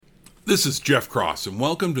This is Jeff Cross, and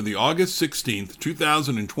welcome to the August 16th,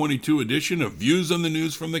 2022 edition of Views on the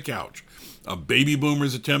News from the Couch, a baby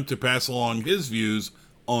boomer's attempt to pass along his views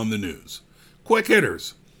on the news. Quick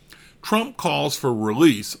hitters. Trump calls for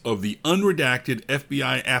release of the unredacted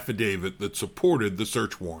FBI affidavit that supported the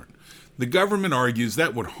search warrant. The government argues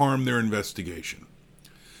that would harm their investigation.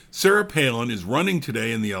 Sarah Palin is running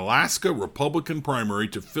today in the Alaska Republican primary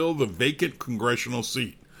to fill the vacant congressional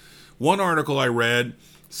seat. One article I read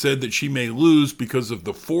said that she may lose because of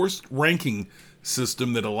the forced ranking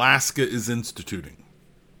system that Alaska is instituting.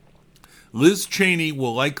 Liz Cheney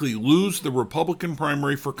will likely lose the Republican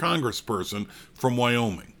primary for congressperson from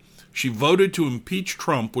Wyoming. She voted to impeach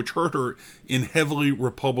Trump, which hurt her in heavily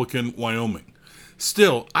Republican Wyoming.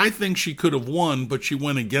 Still, I think she could have won, but she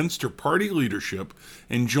went against her party leadership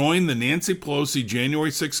and joined the Nancy Pelosi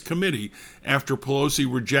January 6th committee after Pelosi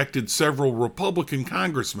rejected several Republican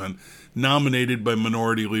congressmen nominated by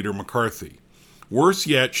Minority Leader McCarthy. Worse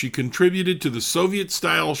yet, she contributed to the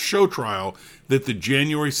Soviet-style show trial that the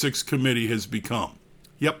January 6th committee has become.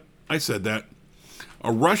 Yep, I said that.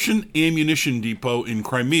 A Russian ammunition depot in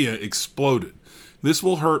Crimea exploded. This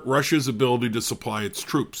will hurt Russia's ability to supply its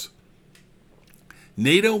troops.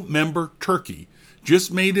 NATO member Turkey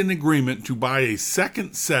just made an agreement to buy a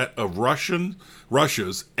second set of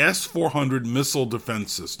Russia's S-400 missile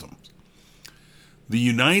defense systems. The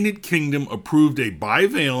United Kingdom approved a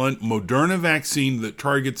bivalent Moderna vaccine that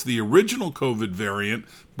targets the original COVID variant,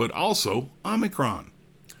 but also Omicron.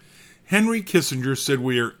 Henry Kissinger said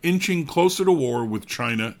we are inching closer to war with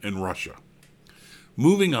China and Russia.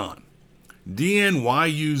 Moving on.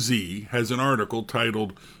 DNYUZ has an article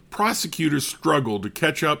titled, "Prosecutors Struggle to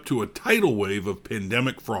Catch Up to a Tidal Wave of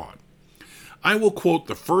Pandemic Fraud." I will quote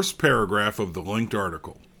the first paragraph of the linked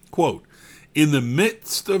article. Quote, "In the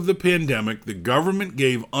midst of the pandemic, the government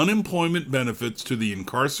gave unemployment benefits to the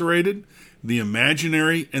incarcerated, the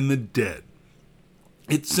imaginary, and the dead.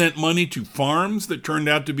 It sent money to farms that turned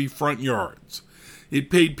out to be front yards. It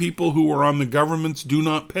paid people who were on the government's do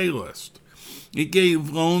not pay list. It gave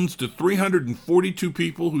loans to 342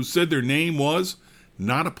 people who said their name was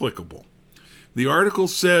not applicable. The article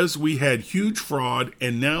says we had huge fraud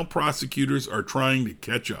and now prosecutors are trying to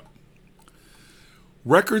catch up.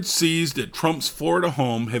 Records seized at Trump's Florida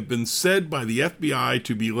home have been said by the FBI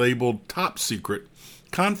to be labeled top secret,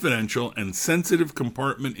 confidential, and sensitive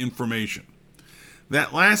compartment information.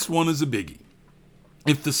 That last one is a biggie.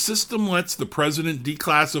 If the system lets the president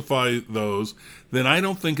declassify those, then I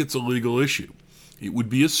don't think it's a legal issue. It would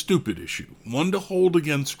be a stupid issue, one to hold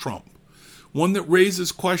against Trump, one that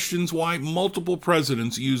raises questions why multiple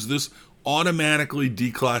presidents use this automatically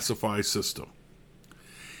declassify system.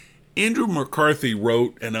 Andrew McCarthy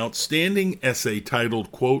wrote an outstanding essay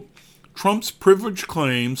titled, quote, "Trump's privilege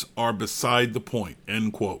claims are beside the point,"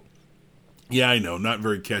 end quote. Yeah, I know, not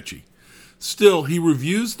very catchy. Still, he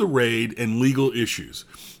reviews the raid and legal issues,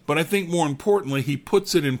 but I think more importantly, he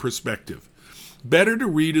puts it in perspective. Better to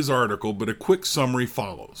read his article, but a quick summary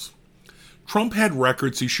follows. Trump had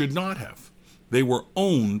records he should not have. They were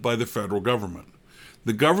owned by the federal government.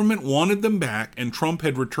 The government wanted them back, and Trump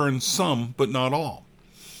had returned some, but not all.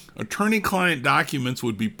 Attorney-client documents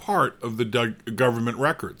would be part of the government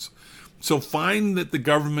records. So fine that the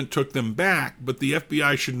government took them back, but the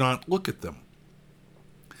FBI should not look at them.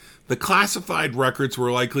 The classified records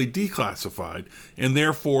were likely declassified, and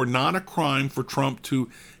therefore not a crime for Trump to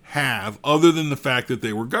have other than the fact that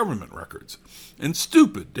they were government records, and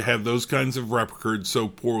stupid to have those kinds of records so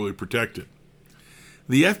poorly protected.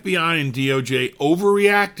 The FBI and DOJ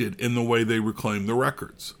overreacted in the way they reclaimed the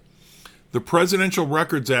records. The Presidential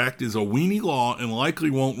Records Act is a weenie law and likely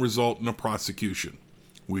won't result in a prosecution.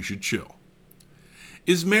 We should chill.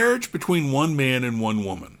 Is marriage between one man and one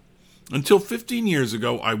woman? Until 15 years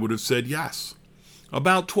ago, I would have said yes.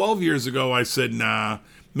 About 12 years ago, I said, nah,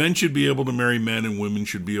 men should be able to marry men and women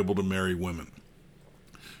should be able to marry women.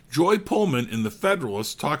 Joy Pullman in The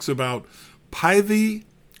Federalist talks about Päivi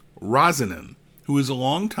Räsänen, who is a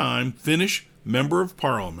long-time Finnish member of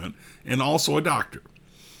parliament and also a doctor.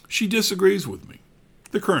 She disagrees with me,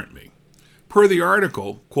 the current me. Per the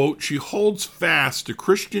article, quote, "She holds fast to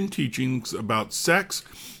Christian teachings about sex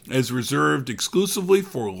as reserved exclusively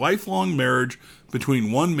for lifelong marriage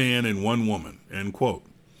between one man and one woman," end quote.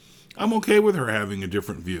 I'm okay with her having a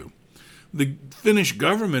different view. The Finnish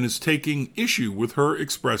government is taking issue with her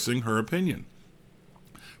expressing her opinion.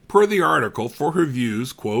 Per the article, for her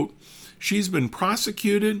views, quote, "She's been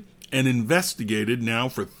prosecuted and investigated now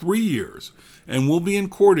for 3 years and will be in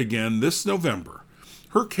court again this November.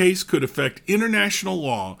 Her case could affect international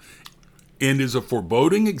law and is a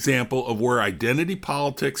foreboding example of where identity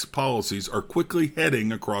politics policies are quickly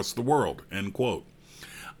heading across the world, end quote.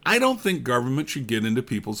 I don't think government should get into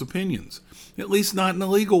people's opinions, at least not in a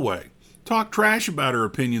legal way. Talk trash about her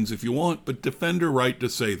opinions if you want, but defend her right to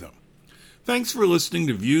say them. Thanks for listening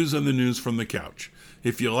to Views on the News from the Couch.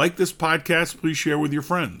 If you like this podcast, please share with your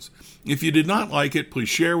friends. If you did not like it, please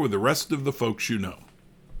share with the rest of the folks you know.